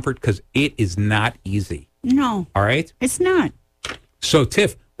discomfort because it is not easy. No. All right, it's not. So,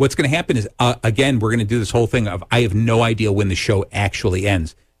 Tiff, what's going to happen is, again, we're going to do this whole thing of I have no idea when the show actually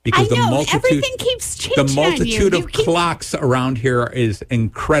ends. Because everything keeps changing. The multitude of clocks around here is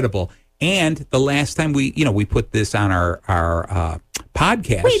incredible. And the last time we put this on our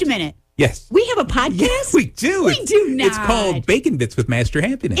podcast. Wait a minute. Yes. We have a podcast? Yes, we do. We do not. It's called Bacon Bits with Master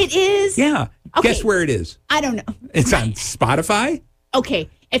Happiness. It is? Yeah. Okay. Guess where it is? I don't know. It's on Spotify. Okay.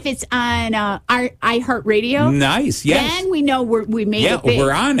 If it's on our iHeartRadio, nice, yes. Then we know we made it big.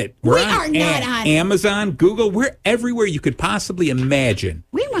 We're on it. We are not on Amazon, Google. We're everywhere you could possibly imagine.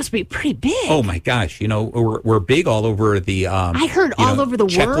 We must be pretty big. Oh my gosh! We're big all over the. I heard all over the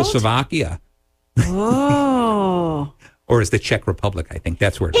world. Czechoslovakia. Oh. Or is the Czech Republic? I think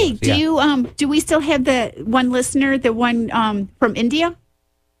that's where it is. Hey, do we still have the one listener, the one from India?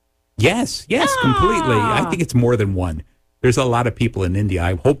 Yes, completely. I think it's more than one. There's a lot of people in India.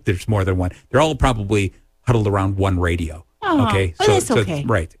 I hope there's more than one. They're all probably huddled around one radio. Oh, okay. Well, that's okay.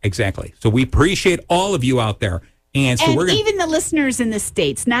 Right. Exactly. So we appreciate all of you out there. And so we're gonna, even the listeners in the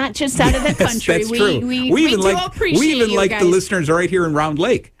States, not just out of the country. That's true. We even do like, appreciate we even you like guys. the listeners right here in Round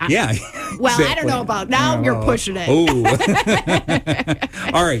Lake. Yeah. Well, Exactly. I don't know about now. You're pushing it. Oh.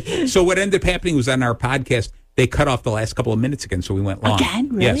 All right. So what ended up happening was on our podcast, they cut off the last couple of minutes again, so we went long. Again?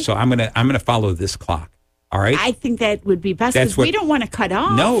 Really? Yeah. So I'm gonna follow this clock. All right. I think that would be best because we don't want to cut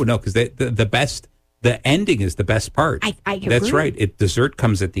off. No, because the ending is the best part. I agree. That's right. Dessert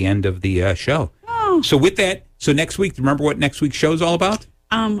comes at the end of the show. Oh. So with that, next week, remember what next week's show is all about?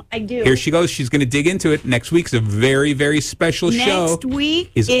 I do. Here she goes. She's going to dig into it. Next week's a very, very special show. Next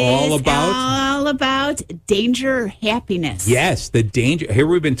week is all about danger, happiness. Yes, the danger. Here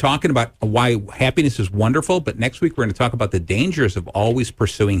we've been talking about why happiness is wonderful, but next week we're going to talk about the dangers of always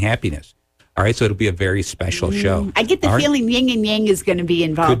pursuing happiness. All right, so it'll be a very special show. I get the feeling yin and yang is going to be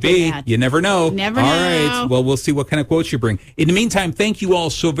involved. Could be. In that. You never know. Never all know. Right. Well, we'll see what kind of quotes you bring. In the meantime, thank you all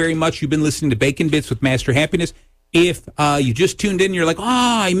so very much. You've been listening to Bacon Bits with Master Happiness. If you just tuned in, you're like,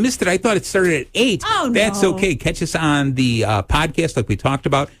 I missed it. I thought it started at 8. Oh, no. That's okay. Catch us on the podcast like we talked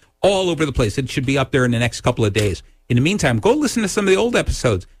about all over the place. It should be up there in the next couple of days. In the meantime, go listen to some of the old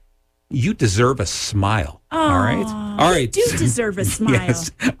episodes. You deserve a smile. Oh, all right? All right. You do deserve a smile. Yes.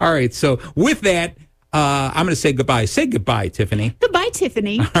 All right. So with that, I'm going to say goodbye. Say goodbye, Tiffany. Goodbye,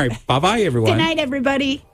 Tiffany. All right. Bye-bye, everyone. Good night, everybody.